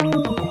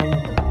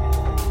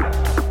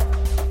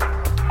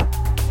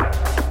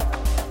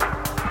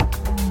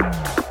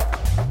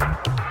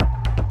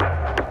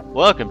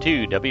Welcome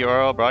to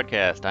WRL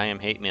Broadcast. I am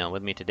Hate Mail.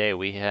 With me today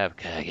we have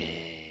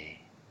Kage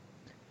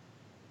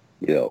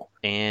Yo.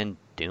 and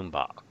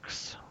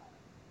Doombox.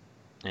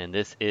 And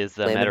this is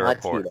the Flamin' Meta Hot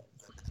Report. Cheetah.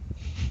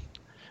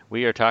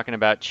 We are talking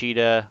about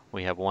Cheetah.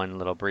 We have one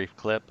little brief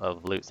clip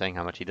of Loot saying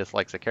how much he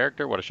dislikes a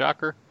character. What a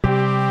shocker.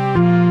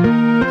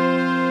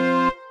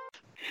 I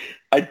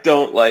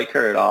don't like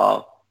her at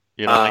all.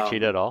 You don't like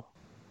Cheetah at all?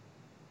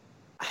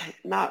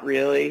 Not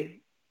really.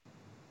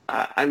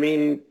 I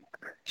mean,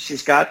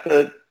 she's got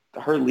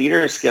her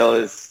leader skill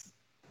is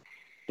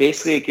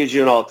basically it gives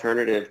you an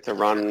alternative to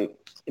run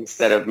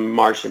instead of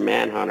Martian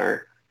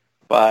Manhunter.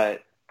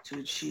 But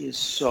dude, she is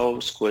so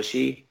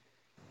squishy.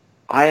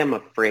 I am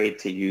afraid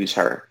to use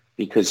her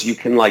because you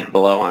can like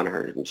blow on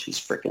her and she's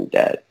freaking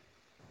dead.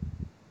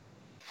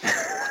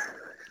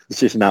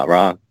 She's not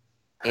wrong.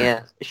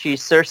 Yeah,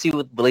 she's Cersei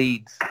with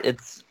bleeds.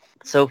 It's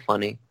so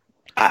funny.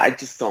 I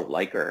just don't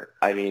like her.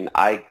 I mean,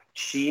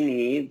 she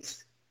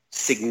needs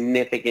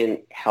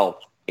significant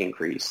health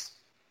increase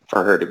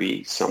for her to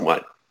be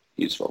somewhat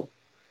useful.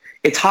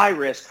 It's high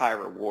risk, high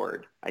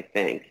reward, I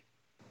think.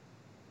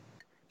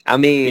 I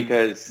mean,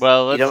 Because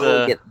Well, let's, you don't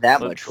really get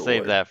that let's much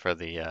save reward. that for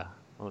the let's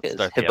Because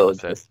start the Hippo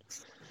episode.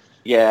 exists.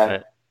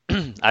 yeah, I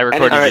and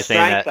recorded it's you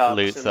saying strength that ups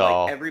Loot, and so like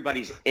I'll-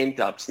 everybody's int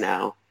ups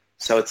now.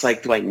 So it's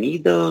like, do I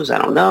need those? I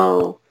don't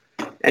know.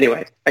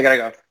 Anyway, I gotta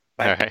go.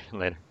 Bye. All right,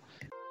 later.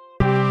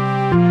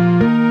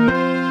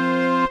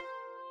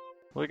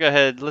 We'll go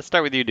ahead. Let's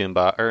start with you,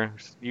 Doombot, or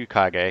you,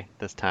 Kage,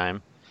 this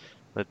time.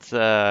 Let's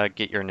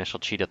get your initial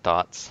Cheetah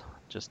thoughts,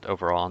 just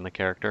overall on the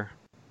character.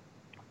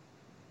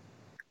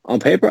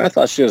 On paper, I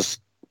thought she was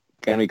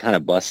going to be kind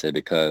of busted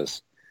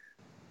because,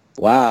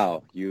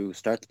 wow, you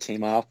start the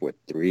team off with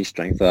 3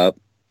 strength up.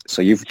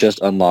 So you've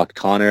just unlocked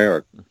Connor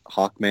or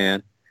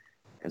Hawkman.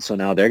 And so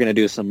now they're going to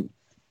do some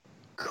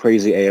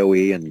crazy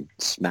AoE and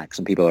smack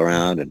some people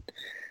around. And,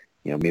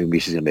 you know, maybe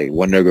she's going to make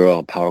Wonder Girl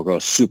and Power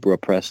Girl super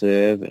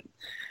oppressive. And,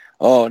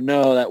 oh,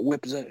 no, that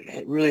whip is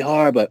hit really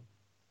hard. But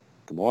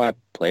the more I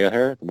play with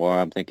her, the more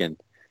I'm thinking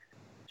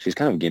she's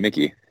kind of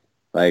gimmicky.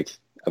 Like,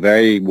 a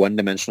very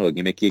one-dimensional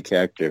gimmicky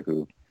character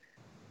who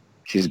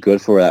she's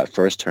good for that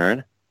first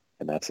turn,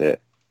 and that's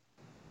it.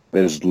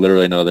 There's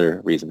literally no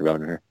other reason to run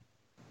her.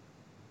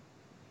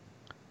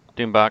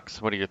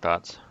 Doombox, what are your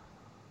thoughts?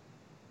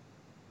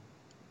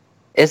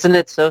 Isn't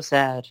it so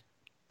sad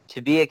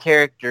to be a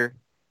character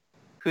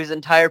whose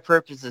entire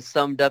purpose is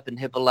summed up in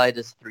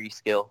Hippolyta's 3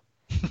 skill?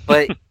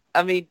 But,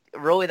 I mean,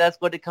 really,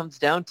 that's what it comes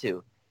down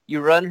to. You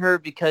run her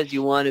because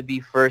you want to be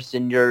first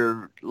in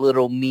your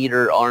little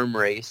meter arm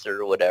race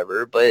or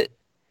whatever, but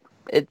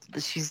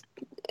she's...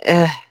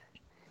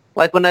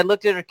 like, when I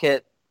looked at her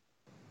kit,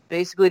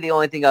 basically the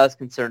only thing I was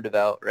concerned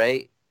about,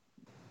 right,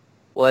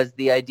 was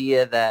the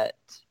idea that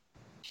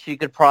she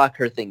could proc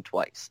her thing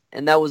twice.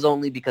 And that was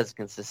only because of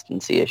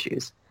consistency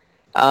issues.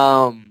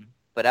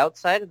 But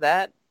outside of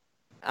that,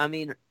 I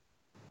mean,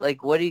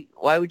 like,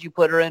 why would you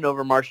put her in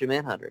over Martian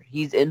Manhunter?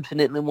 He's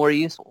infinitely more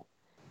useful.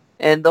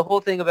 And the whole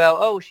thing about,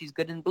 oh, she's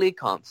good in bleed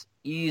comps.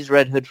 You use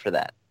Red Hood for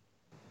that.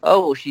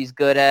 Oh, she's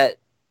good at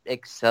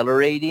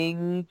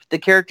accelerating the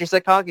characters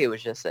that Kage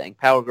was just saying.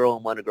 Power Girl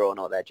and Wonder Girl and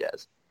all that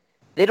jazz.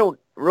 They don't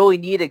really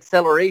need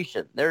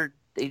acceleration.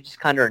 They just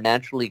kind of are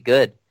naturally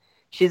good.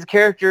 She's a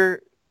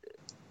character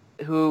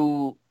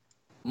who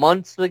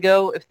months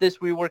ago, if this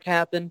rework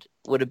happened,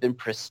 would have been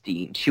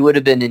pristine. She would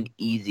have been an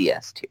easy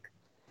S tier.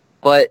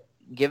 But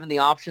given the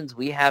options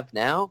we have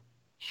now,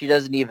 she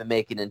doesn't even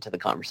make it into the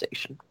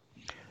conversation.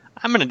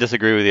 I'm going to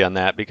disagree with you on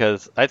that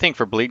because I think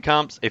for bleed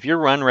comps, if you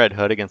run Red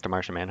Hood against a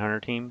Martian Manhunter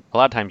team, a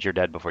lot of times you're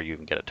dead before you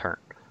even get a turn.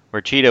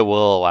 Where Cheetah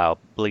will allow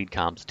bleed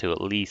comps to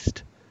at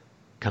least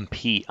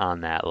compete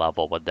on that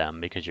level with them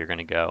because you're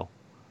going to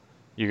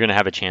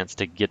have a chance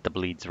to get the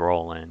bleeds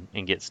rolling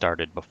and get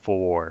started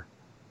before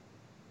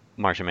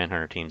Martian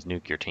Manhunter teams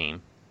nuke your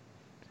team.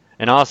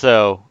 And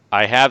also,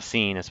 I have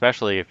seen,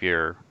 especially if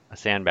you're a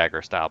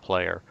sandbagger style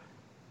player,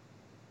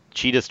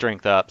 Cheetah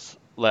strength ups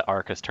let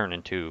Arcus turn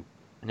into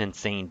an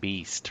insane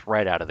beast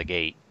right out of the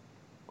gate.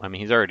 I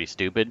mean, he's already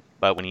stupid,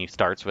 but when he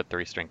starts with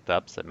 3 strength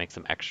ups, it makes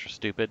him extra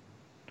stupid.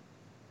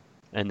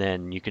 And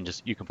then you can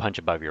punch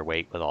above your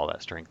weight with all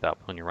that strength up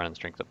when you're running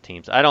strength up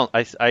teams. I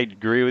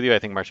agree with you. I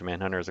think Martian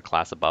Manhunter is a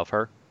class above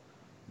her,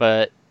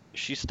 but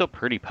she's still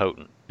pretty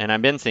potent. And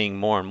I've been seeing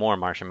more and more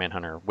Martian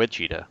Manhunter with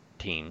Cheetah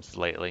teams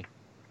lately.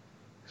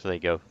 So they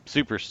go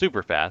super,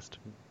 super fast,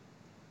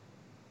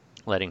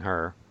 letting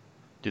her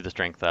do the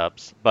strength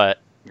ups. But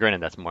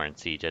granted, that's more in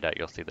Siege. I doubt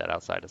you'll see that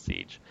outside of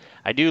Siege.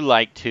 I do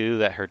like, too,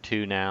 that her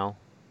 2 now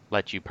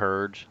lets you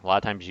purge. A lot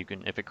of times you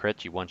can, if it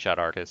crits, you one-shot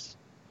Arcus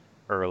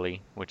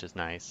early, which is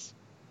nice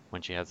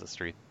when she has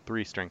the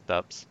 3 strength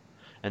ups.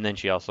 And then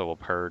she also will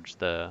purge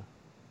the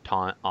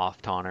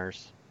off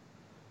taunters.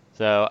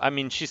 So, I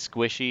mean, she's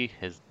squishy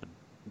is the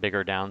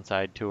bigger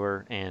downside to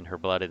her, and her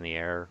Blood in the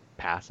Air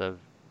passive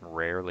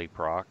rarely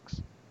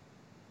procs.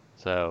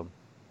 So,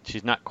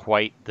 she's not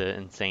quite the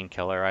insane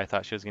killer I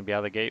thought she was going to be out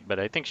of the gate, but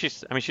I think she's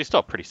still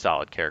a pretty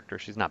solid character.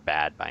 She's not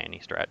bad by any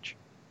stretch.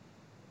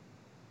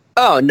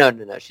 Oh no.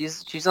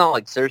 She's not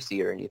like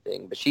Cersei or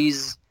anything, but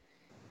she's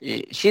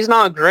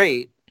not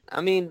great.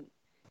 I mean,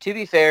 to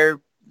be fair,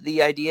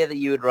 the idea that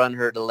you would run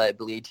her to let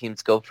bleed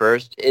teams go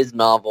first is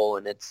novel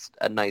and it's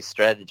a nice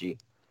strategy.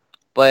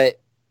 But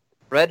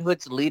Red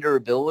Hood's leader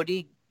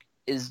ability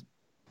is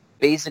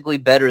basically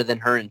better than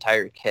her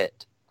entire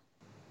kit.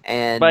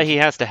 And But he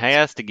has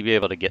to be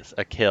able to get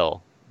a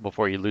kill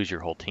before you lose your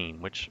whole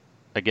team, which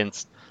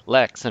against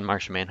Lex and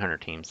Martian Manhunter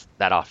teams,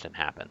 that often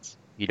happens.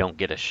 You don't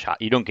get a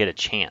shot. You don't get a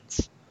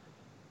chance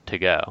to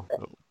go.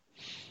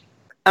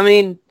 I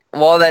mean,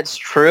 while that's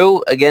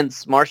true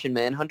against Martian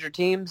Manhunter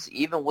teams,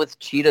 even with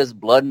Cheetah's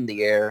blood in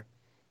the air,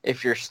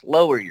 if you're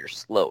slower, you're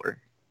slower.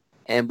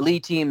 And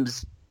bleed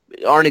teams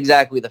aren't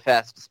exactly the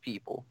fastest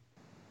people.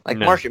 Like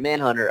No. Martian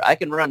Manhunter, I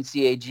can run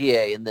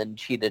CAGA and then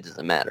Cheetah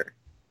doesn't matter.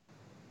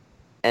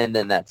 And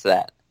then that's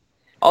that.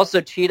 Also,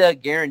 Cheetah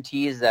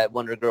guarantees that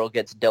Wonder Girl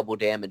gets double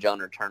damage on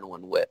her turn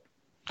one whip.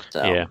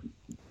 So Yeah,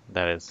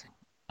 that is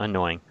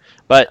annoying.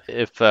 But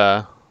if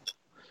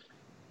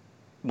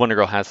Wonder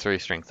Girl has 3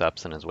 strength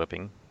ups and is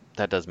whipping,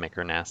 that does make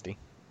her nasty.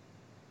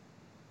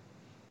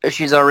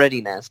 she's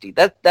already nasty.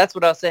 That's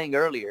what I was saying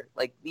earlier.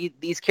 Like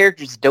these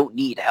characters don't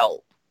need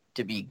help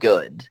to be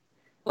good.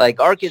 Like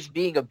Arcus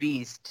being a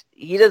beast,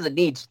 he doesn't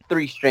need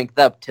 3 strength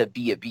up to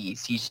be a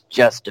beast. He's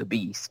just a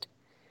beast.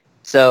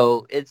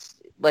 So it's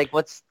like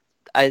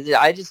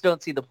I just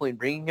don't see the point in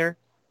bringing her.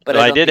 But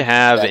So I don't did think she's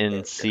have that in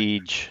character.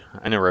 Siege,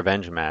 in a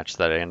revenge match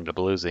that I ended up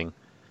losing,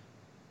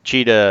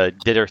 Cheetah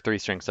did her 3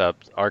 strengths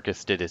up,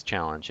 Arcus did his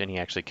challenge, and he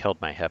actually killed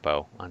my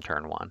Hippo on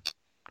turn 1,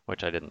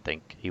 which I didn't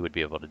think he would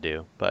be able to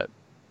do. But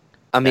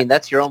I mean,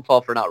 that's your own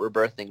fault for not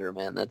rebirthing her,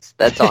 man.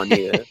 That's on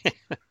you.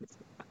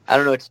 I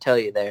don't know what to tell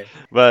you there.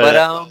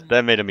 But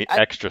that made him I-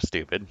 extra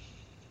stupid.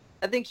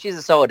 I think she's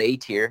a solid A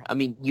tier. I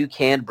mean, you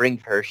can bring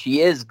her.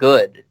 She is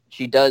good.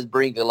 She does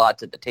bring a lot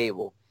to the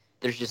table.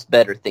 There's just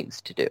better things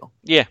to do.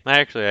 Yeah, I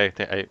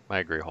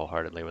agree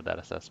wholeheartedly with that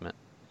assessment.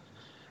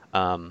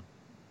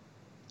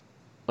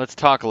 Let's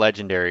talk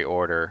legendary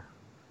order.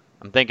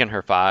 I'm thinking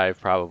her 5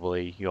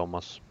 probably you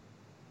almost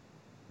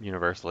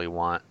universally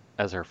want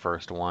as her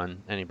first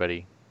one.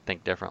 Anybody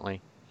think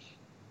differently?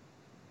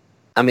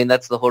 I mean,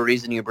 that's the whole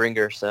reason you bring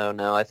her. So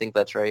no, I think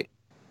that's right.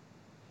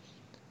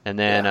 And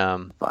then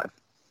 5.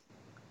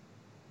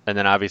 and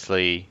then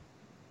obviously,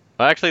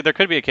 well, actually there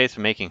could be a case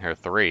for making her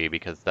 3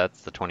 because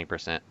that's the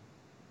 20%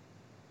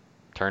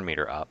 turn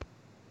meter up.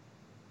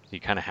 So you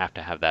kind of have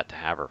to have that to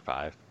have her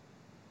 5.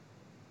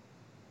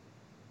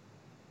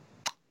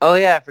 Oh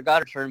yeah, I forgot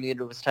her turn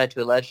meter was tied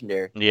to a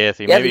legendary. Yeah,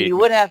 so Yeah, maybe then you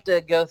would have to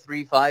go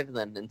 3-5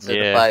 then instead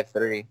Yeah. of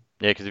 5-3.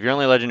 yeah, because if you're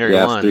only legendary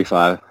Yeah, 1,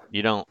 3-5.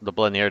 you don't. The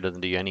blood in the air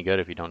doesn't do you any good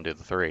if you don't do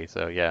the 3.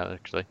 So yeah,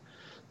 actually,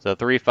 so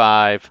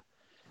 3-5,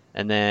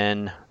 and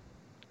then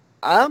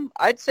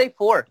I'd say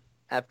 4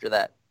 after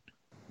that.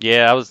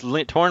 yeah, I was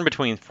torn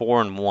between 4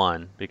 and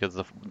 1 because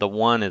the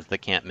 1 is the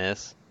can't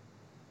miss.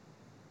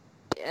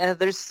 Yeah,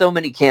 there's so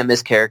many can't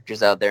miss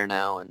characters out there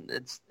now, and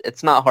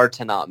it's not hard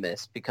to not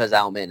miss because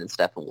Owlman and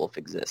Steppenwolf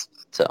exist.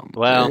 So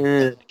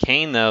Well,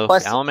 Kane though,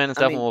 Plus, Owlman and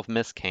I mean- Steppenwolf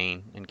miss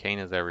Kane, and Kane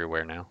is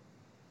everywhere now.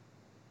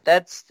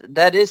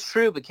 that is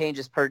true, but Kane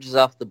just purges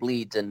off the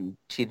bleeds and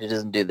Cheetah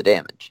doesn't do the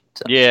damage.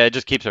 So. Yeah, it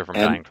just keeps her from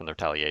And- dying from the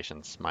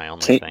retaliations. My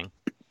only Kane- thing.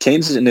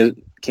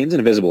 Kane's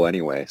invisible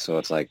anyway, so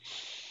it's like,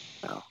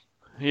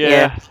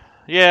 Yeah.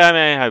 I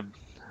mean,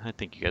 I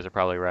think you guys are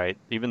probably right.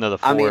 Even though the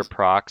 4 I mean-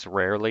 procs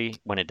rarely,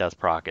 when it does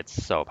proc, it's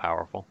so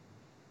powerful.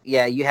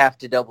 Yeah, you have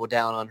to double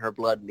down on her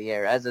blood in the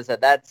air. As I said,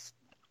 that's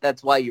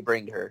why you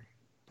bring her.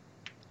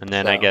 And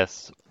then I So-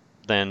 guess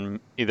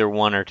then either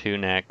 1 or 2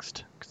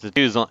 next. Because the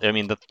 2's, I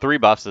mean, the 3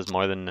 buffs is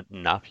more than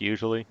enough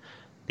usually.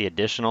 The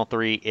additional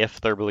 3,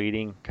 if they're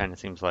bleeding, kind of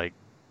seems like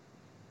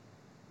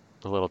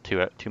a little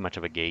too much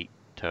of a gate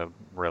to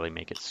really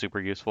make it super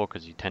useful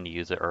because you tend to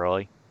use it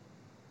early.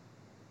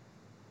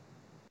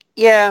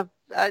 Yeah,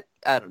 I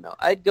don't know.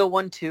 I'd go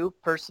 1-2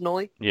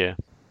 personally, Yeah.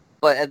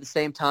 but at the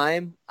same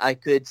time, I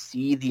could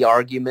see the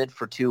argument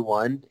for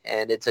 2-1,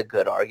 and it's a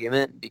good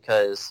argument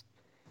because,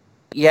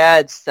 yeah,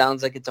 it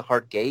sounds like it's a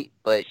hard gate,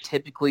 but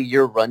typically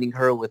you're running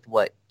her with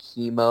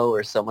chemo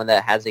or someone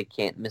that has a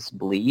can't miss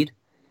bleed.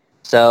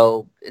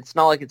 So it's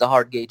not like it's a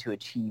hard gate to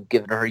achieve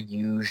given her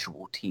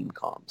usual team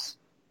comps.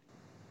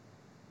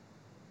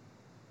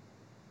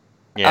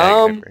 Yeah, I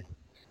Um, agree.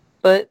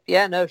 But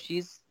yeah, no,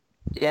 she's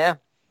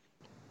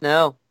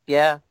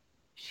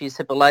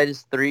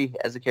Hippolytus 3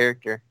 as a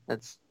character.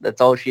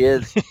 That's all she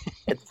is.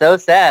 It's so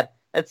sad.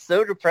 It's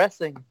so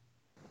depressing.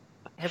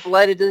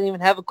 Hippolyta doesn't even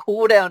have a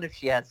cooldown if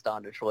she has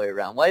Dawn Troy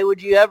around. Why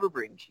would you ever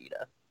bring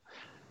Cheetah?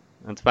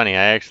 It's funny.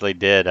 I actually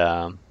did.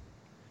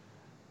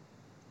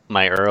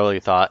 My early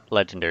thought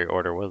legendary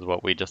order was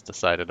what we just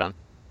decided on.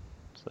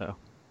 So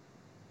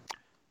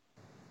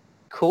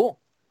Cool.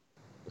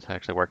 this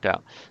actually worked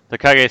out. So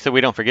Kage, so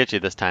we don't forget you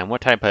this time. What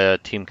type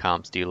of team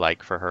comps do you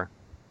like for her?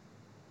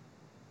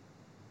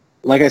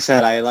 like I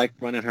said, I like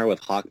running her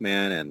with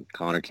Hawkman and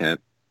Connor Kent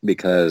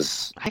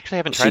because I actually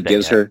haven't She tried that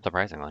gives yet, her-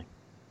 surprisingly.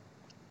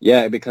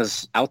 yeah,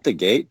 because out the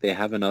gate they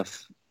have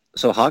enough.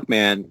 So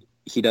Hawkman,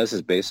 he does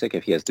his basic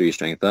if he has 3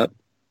 strength up.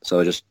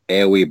 So just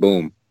AoE,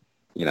 boom.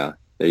 There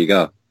you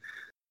go.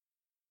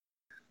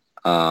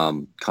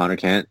 Connor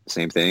Kent,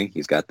 same thing.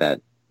 He's got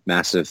that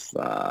massive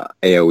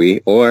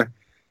AoE. Or,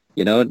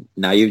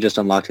 now you've just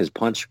unlocked his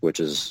punch, which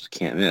is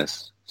can't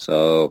miss.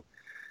 So,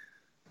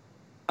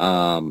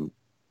 oh,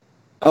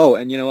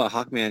 and you know what?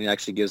 Hawkman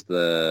actually gives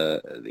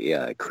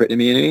the crit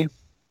immunity.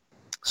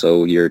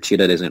 So your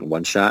cheetah isn't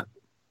one shot,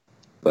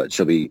 but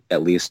she'll be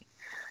at least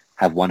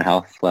have 1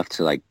 health left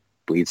to like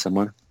bleed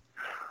someone.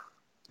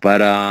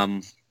 But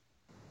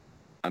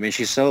I mean,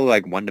 she's so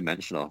like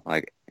one-dimensional.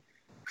 Like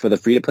for the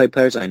free-to-play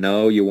players, I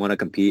know you want to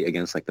compete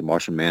against like the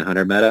Martian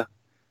Manhunter meta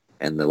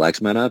and the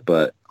Lex meta,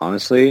 but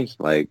honestly,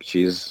 like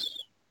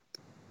she's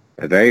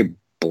a very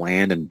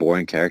bland and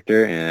boring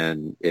character.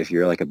 And if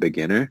you're like a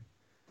beginner,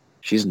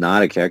 she's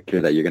not a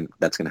character that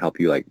that's gonna help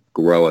you like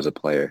grow as a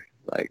player.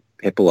 Like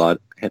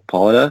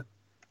Hippolyta,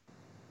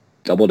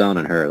 double down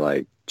on her.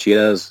 Like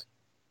Cheetah's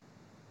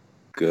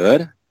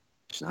good.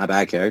 She's not a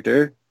bad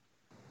character.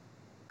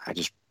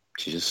 She's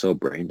just so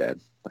brain dead.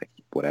 Like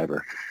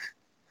whatever.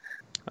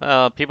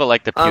 People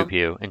like the pew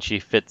pew, and she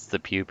fits the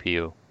pew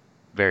pew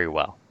very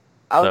well.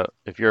 So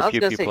if you're a pew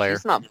pew player,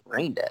 she's not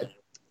brain dead.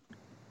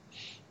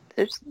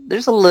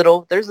 There's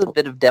a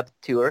bit of depth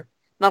to her.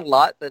 Not a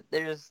lot, but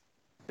there's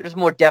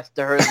more depth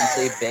to her than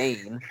say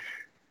Bane.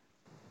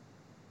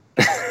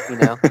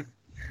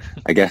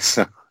 I guess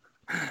so.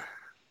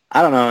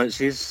 I don't know.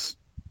 She's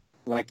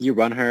like, you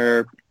run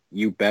her,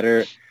 you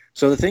better.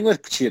 So the thing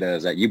with Cheetah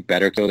is that you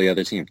better kill the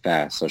other team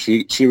fast. So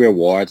she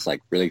rewards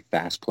like really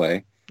fast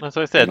play. That's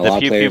what I said. The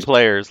pew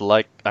players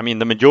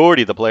the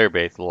majority of the player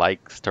base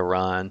likes to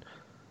run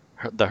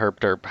the Herp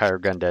Derp Power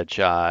Gun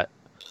Deadshot.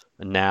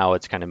 Now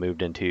it's kind of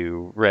moved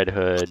into Red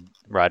Hood,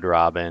 Red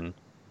Robin,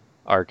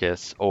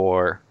 Arcus,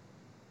 or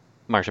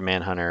Martian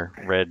Manhunter,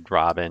 Red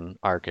Robin,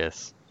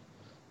 Arcus.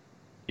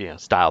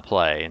 Style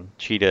play. And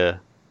Cheetah,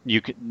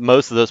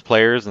 most of those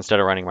players, instead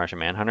of running Martian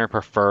Manhunter,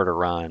 prefer to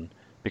run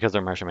because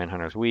their Martian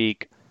Manhunter's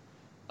weak,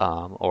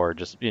 or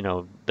just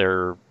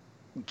they're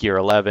gear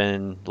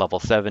 11, level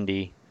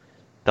 70.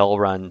 They'll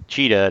run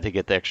Cheetah to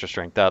get the extra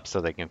strength up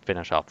so they can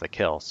finish off the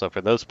kill. So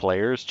for those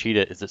players,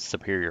 Cheetah is a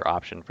superior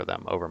option for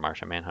them over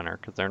Martian Manhunter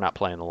because they're not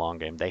playing the long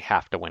game. They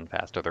have to win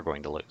fast or they're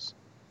going to lose.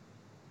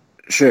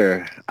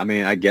 Sure. I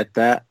mean, I get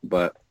that,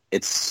 but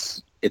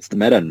it's the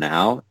meta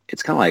now.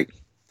 It's kind of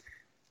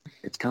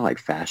like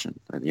fashion.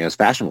 It's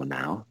fashionable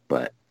now,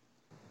 but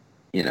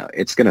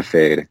it's gonna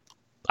fade.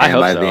 I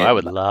hope so. I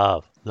would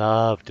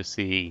love to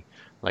see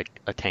like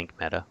a tank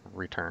meta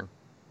return.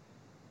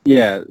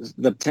 Yeah,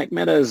 the tank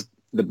meta is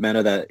the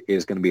meta that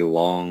is going to be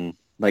long.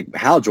 Like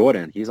Hal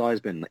Jordan, he's always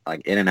been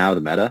like in and out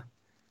of the meta.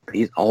 But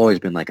he's always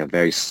been like a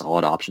very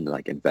solid option to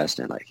like invest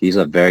in. Like he's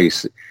like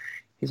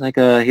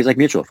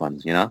mutual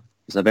funds.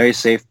 He's a very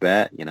safe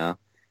bet.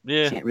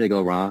 Yeah, can't really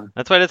go wrong.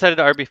 That's why I decided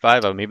to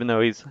RB5 him, even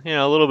though he's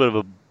a little bit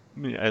of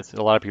as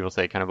a lot of people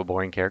say, kind of a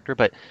boring character.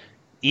 But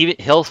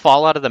he'll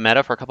fall out of the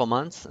meta for a couple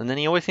months, and then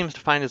he always seems to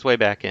find his way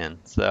back in.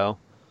 So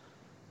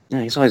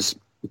yeah, he's always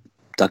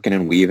ducking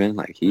and weaving.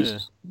 Like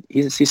he's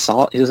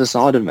solid. He's a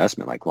solid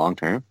investment, like long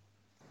term.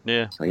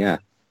 Yeah. So yeah,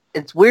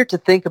 it's weird to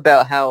think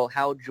about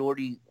how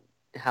Jordan's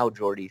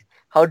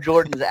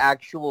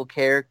actual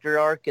character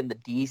arc in the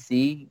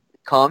DC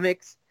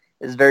comics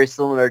is very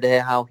similar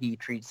to how he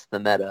treats the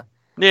meta.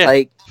 Yeah.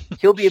 Like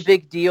he'll be a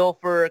big deal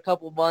for a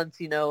couple months.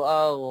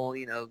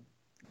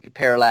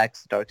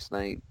 Parallax, Dark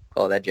Knight,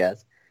 all that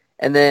jazz,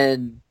 and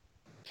then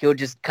he'll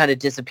just kind of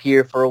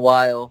disappear for a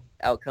while.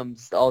 Out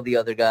comes all the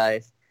other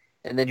guys.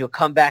 And then he'll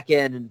come back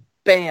in and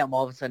bam,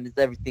 all of a sudden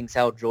everything's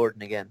Hal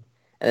Jordan again.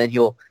 And then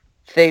he'll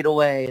fade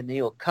away and then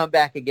he'll come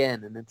back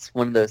again. And it's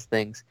one of those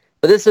things.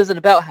 But this isn't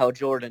about Hal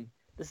Jordan.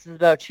 This is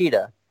about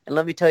Cheetah. And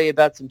let me tell you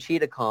about some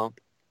Cheetah comp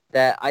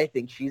that I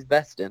think she's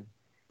best in.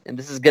 And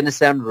this is going to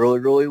sound really,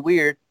 really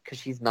weird because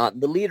she's not in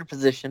the leader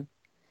position.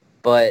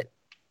 But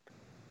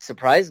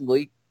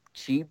surprisingly,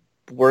 she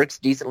works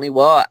decently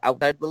well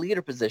outside the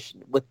leader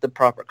position with the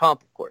proper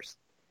comp, of course.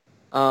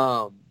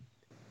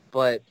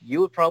 But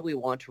you would probably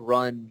want to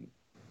run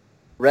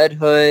Red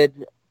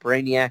Hood,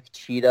 Brainiac,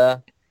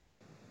 Cheetah,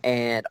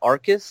 and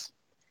Arcus.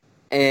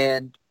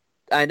 And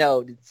I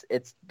know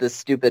it's the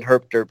stupid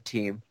Herp Derp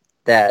team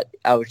that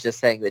I was just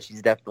saying that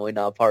she's definitely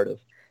not a part of.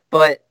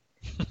 But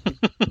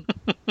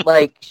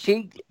like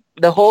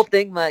the whole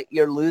thing that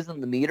you're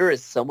losing the meter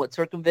is somewhat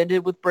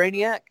circumvented with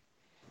Brainiac.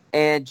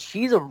 And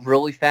she's a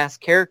really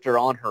fast character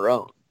on her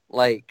own.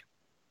 Like,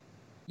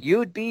 you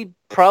would be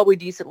probably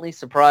decently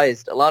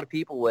surprised. A lot of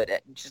people would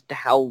at just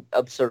how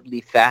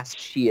absurdly fast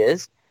she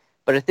is.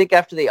 But I think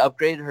after they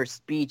upgraded her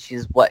speed,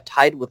 she's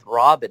tied with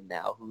Robin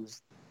now,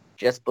 who's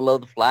just below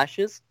the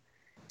Flashes.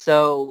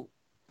 So,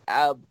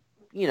 a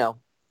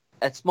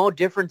small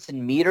difference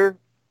in meter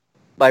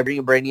by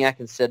bringing Brainiac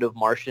instead of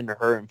Martian or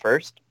her in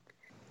first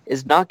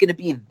is not going to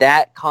be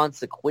that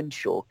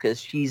consequential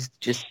because she's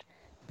just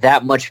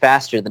that much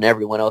faster than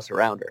everyone else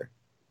around her.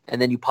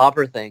 And then you pop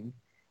her thing.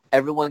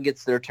 Everyone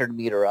gets their turn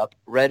meter up.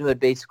 Red Hood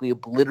basically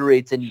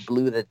obliterates any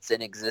blue that's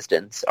in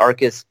existence.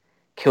 Arcus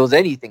kills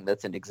anything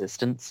that's in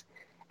existence.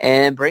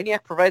 And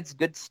Brainiac provides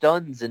good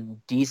stuns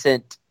and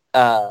decent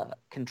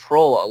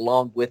control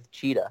along with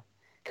Cheetah.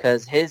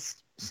 Because his,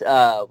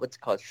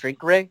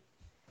 Shrink Ray,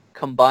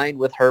 combined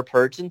with her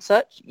Purge and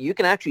such, you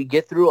can actually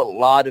get through a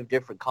lot of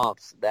different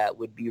comps that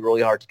would be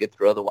really hard to get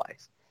through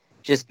otherwise.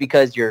 Just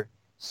because you're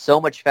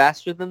so much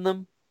faster than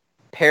them,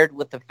 paired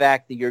with the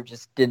fact that you're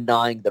just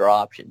denying their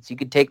options. You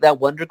can take that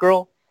Wonder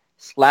Girl,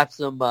 slap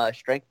some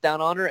strength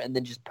down on her, and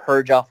then just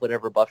purge off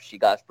whatever buff she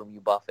got from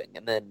you buffing.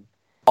 And then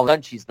all of a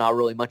sudden, she's not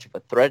really much of a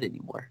threat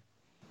anymore.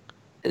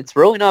 It's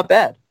really not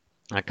bad.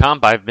 A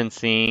comp I've been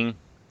seeing,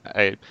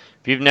 if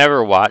you've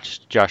never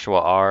watched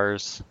Joshua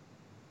R's,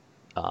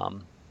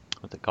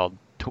 what's it called,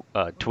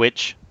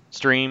 Twitch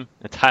stream,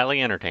 it's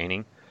highly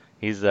entertaining.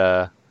 He's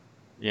a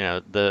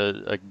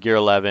Gear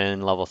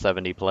 11 level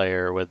 70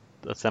 player with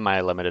a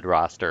semi-limited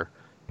roster,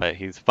 but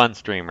he's a fun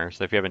streamer.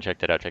 So if you haven't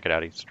checked it out, check it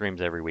out. He streams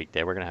every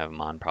weekday. We're gonna have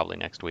him on probably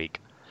next week.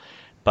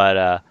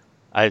 But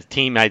a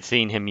team I'd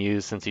seen him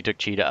use since he took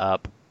Cheetah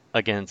up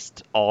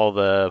against all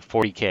the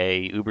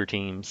 40k Uber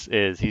teams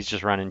is he's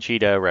just running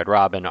Cheetah, Red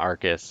Robin,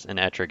 Arcus, and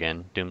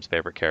Etrigan, Doom's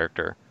favorite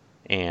character,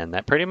 and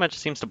that pretty much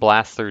seems to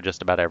blast through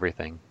just about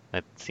everything.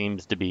 That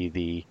seems to be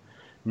the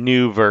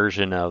new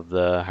version of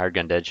the Hired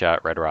Gun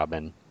Deadshot Red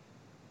Robin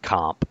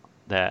comp,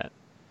 that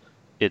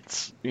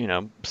it's,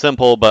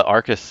 simple, but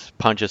Arcus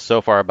punches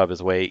so far above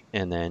his weight,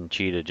 and then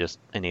Cheetah just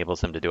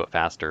enables him to do it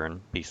faster and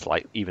be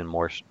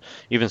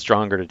even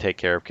stronger to take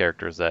care of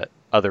characters that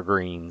other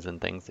greens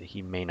and things that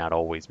he may not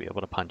always be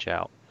able to punch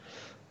out.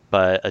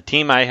 But a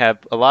team I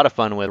have a lot of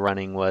fun with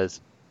running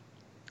was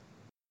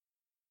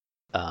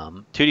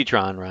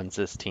 2Dtron runs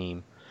this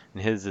team,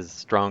 and his is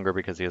stronger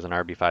because he has an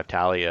RB5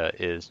 Talia,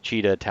 is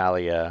Cheetah,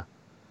 Talia,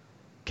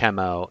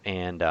 Chemo,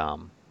 and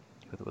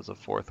who was a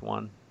fourth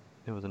one?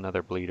 It was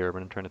another bleeder,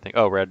 but I'm trying to think.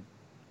 Oh, Red,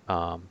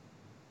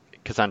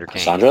 Cassandra Cain.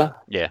 Cassandra?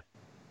 Yeah.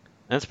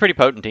 And it's a pretty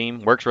potent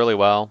team. Works really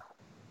well.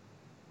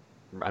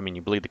 I mean,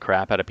 you bleed the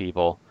crap out of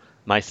people.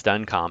 My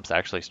stun comps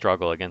actually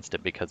struggle against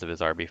it because of his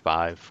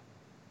RB5.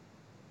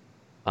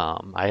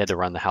 I had to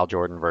run the Hal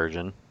Jordan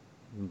version.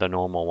 The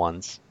normal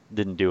ones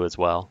didn't do as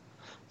well.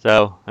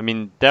 So, I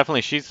mean,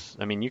 definitely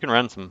you can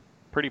run some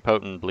pretty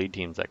potent bleed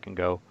teams that can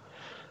go.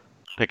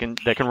 That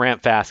can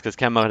ramp fast because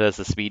Chemo does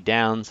the speed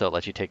down, so it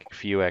lets you take a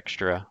few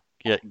extra.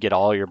 Get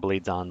all your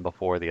bleeds on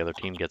before the other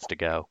team gets to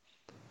go.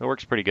 It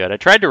works pretty good. I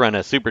tried to run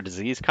a super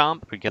disease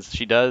comp because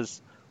she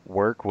does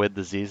work with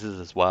diseases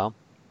as well.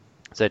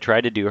 So I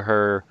tried to do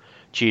her,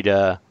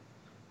 Cheetah,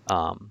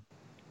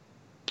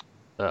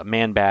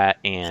 Man-Bat,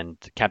 and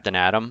Captain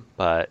Atom,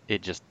 but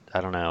it just,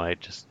 I don't know,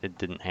 it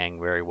didn't hang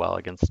very well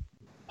against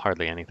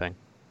hardly anything.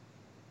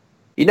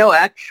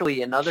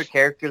 Actually, another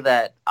character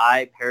that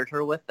I paired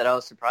her with that I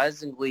was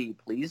surprisingly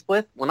pleased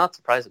with, well, not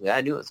surprisingly,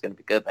 I knew it was going to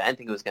be good, but I didn't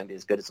think it was going to be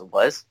as good as it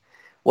was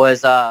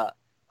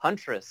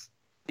Huntress.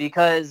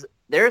 Because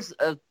there's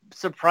a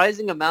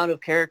surprising amount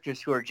of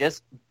characters who are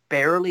just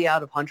barely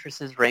out of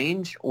Huntress's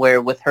range,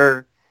 where with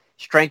her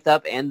strength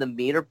up and the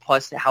meter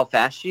plus how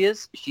fast she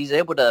is, she's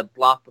able to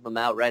block them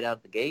out right out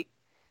of the gate.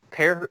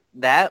 Pair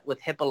that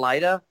with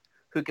Hippolyta,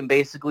 who can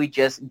basically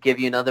just give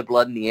you another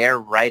blood in the air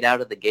right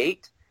out of the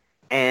gate,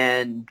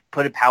 and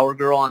put a Power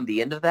Girl on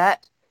the end of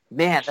that.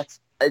 Man,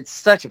 it's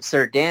such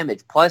absurd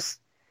damage. Plus,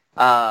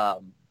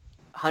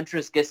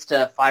 Huntress gets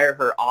to fire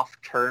her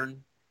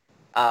off-turn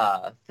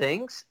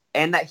things,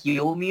 and that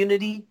heal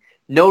immunity.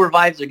 No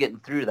revives are getting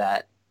through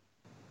that.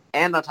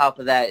 And on top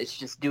of that, it's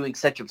just doing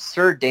such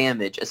absurd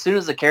damage. As soon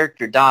as a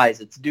character dies,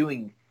 it's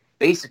doing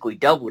basically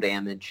double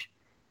damage.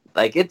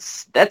 Like,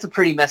 that's a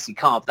pretty messy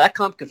comp. That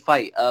comp could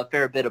fight a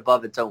fair bit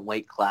above its own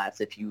weight class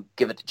if you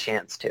give it a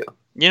chance to.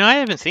 I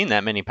haven't seen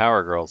that many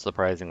Power Girls,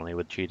 surprisingly,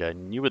 with Cheetah,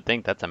 and you would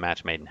think that's a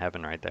match made in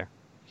heaven right there.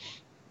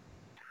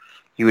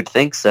 You would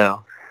think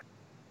so.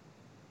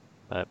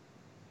 But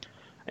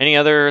any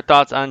other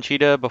thoughts on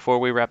Cheetah before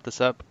we wrap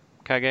this up,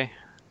 Kage?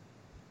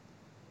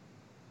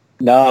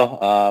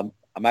 No,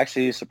 I'm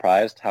actually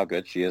surprised how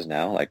good she is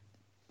now. Like,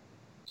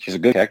 she's a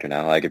good character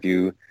now. Like, if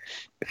you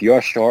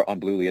are short on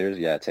blue leaders,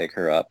 yeah, take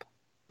her up.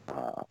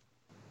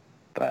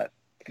 But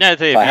yeah, I'd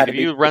say if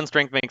you run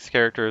strength mix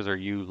characters or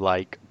you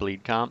like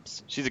bleed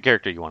comps, she's a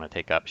character you want to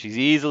take up. She's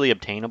easily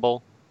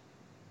obtainable.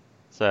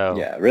 So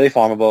yeah, really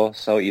farmable,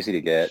 so easy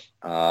to get.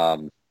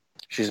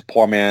 She's a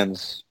poor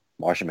man's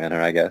Martian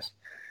Manhunter, I guess.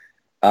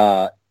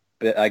 But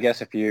I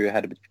guess if you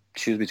had to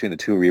choose between the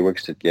two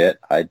reworks to get,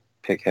 I'd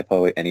pick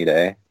Hippo any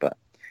day. But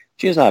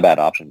she's not a bad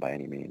option by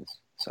any means.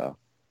 So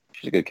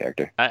she's a good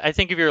character. I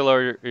think if you're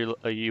lower,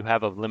 you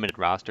have a limited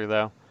roster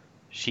though.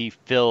 She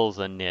fills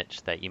a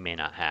niche that you may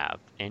not have,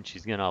 and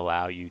she's going to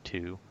allow you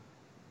to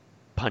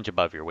punch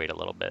above your weight a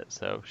little bit.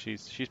 So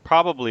she's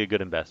probably a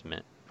good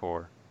investment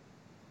for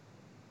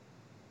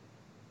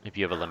if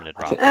you have a limited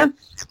roster.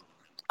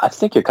 I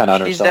think you're kind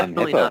of underselling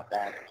Hippo. She's definitely not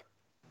bad.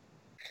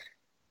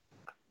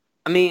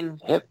 I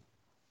mean,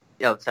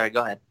 sorry,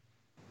 go ahead.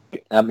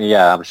 I mean,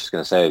 yeah, I'm just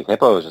going to say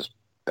Hippo is just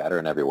better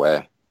in every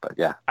way. But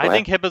yeah, I go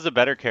ahead. think Hippo's a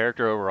better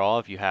character overall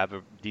if you have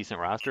a decent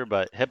roster,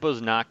 but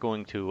Hippo's not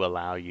going to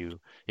allow you,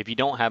 if you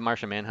don't have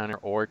Martian Manhunter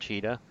or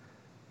Cheetah,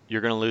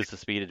 you're going to lose the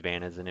speed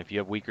advantage, and if you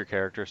have weaker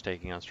characters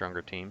taking on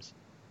stronger teams,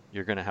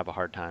 you're going to have a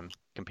hard time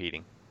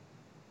competing.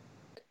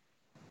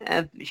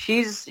 And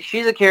she's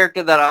a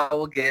character that I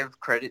will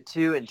give credit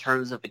to in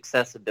terms of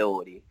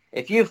accessibility.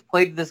 If you've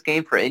played this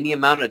game for any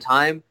amount of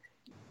time,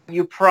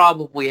 you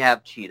probably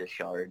have Cheetah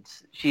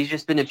shards. She's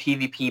just been in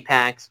PvP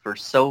packs for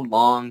so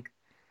long.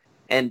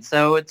 And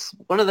so it's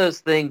one of those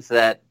things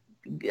that,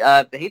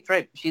 Hate's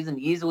right, she's an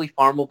easily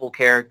farmable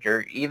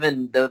character.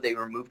 Even though they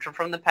removed her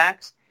from the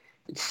packs,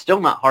 it's still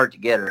not hard to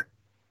get her.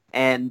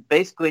 And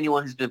basically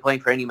anyone who's been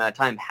playing for any amount of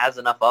time has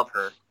enough of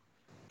her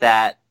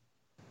that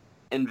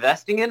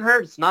investing in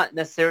her is not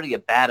necessarily a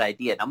bad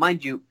idea. Now,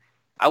 mind you,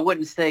 I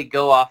wouldn't say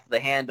go off the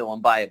handle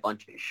and buy a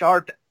bunch of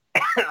shard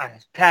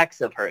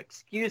packs of her.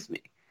 Excuse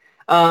me.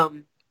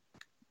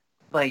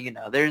 But, you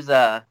know, there's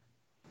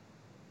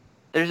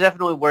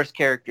definitely worse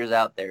characters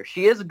out there.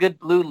 She is a good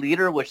blue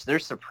leader, which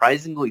there's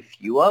surprisingly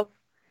few of.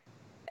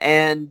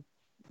 And,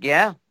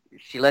 yeah,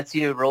 she lets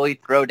you really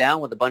throw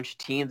down with a bunch of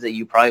teams that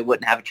you probably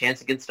wouldn't have a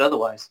chance against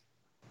otherwise.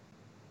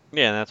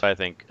 Yeah, and that's why I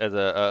think as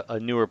a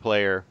newer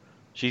player,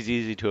 she's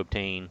easy to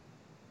obtain.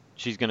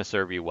 She's going to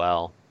serve you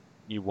well.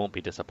 You won't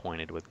be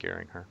disappointed with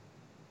gearing her.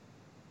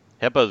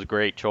 Hippo's a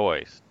great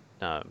choice.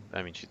 I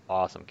mean, she's an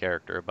awesome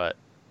character, but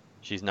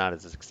she's not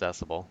as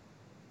accessible.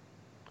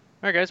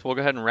 All right, guys, we'll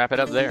go ahead and wrap it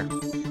up there.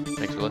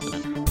 Thanks for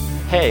listening.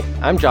 Hey,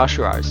 I'm Josh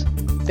Ars.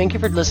 Thank you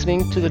for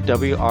listening to the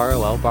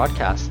WROL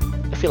broadcast.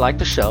 If you like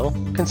the show,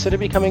 consider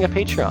becoming a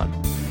Patreon.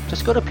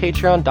 Just go to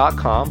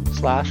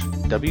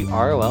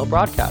patreon.com/WROL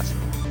broadcast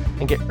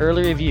and get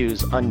early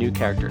reviews on new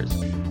characters.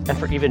 And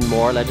for even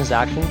more Legends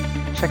action,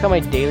 check out my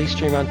daily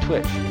stream on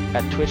Twitch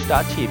at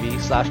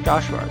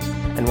twitch.tv/JoshRars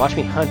and watch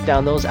me hunt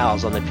down those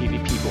owls on the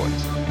PvP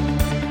boards.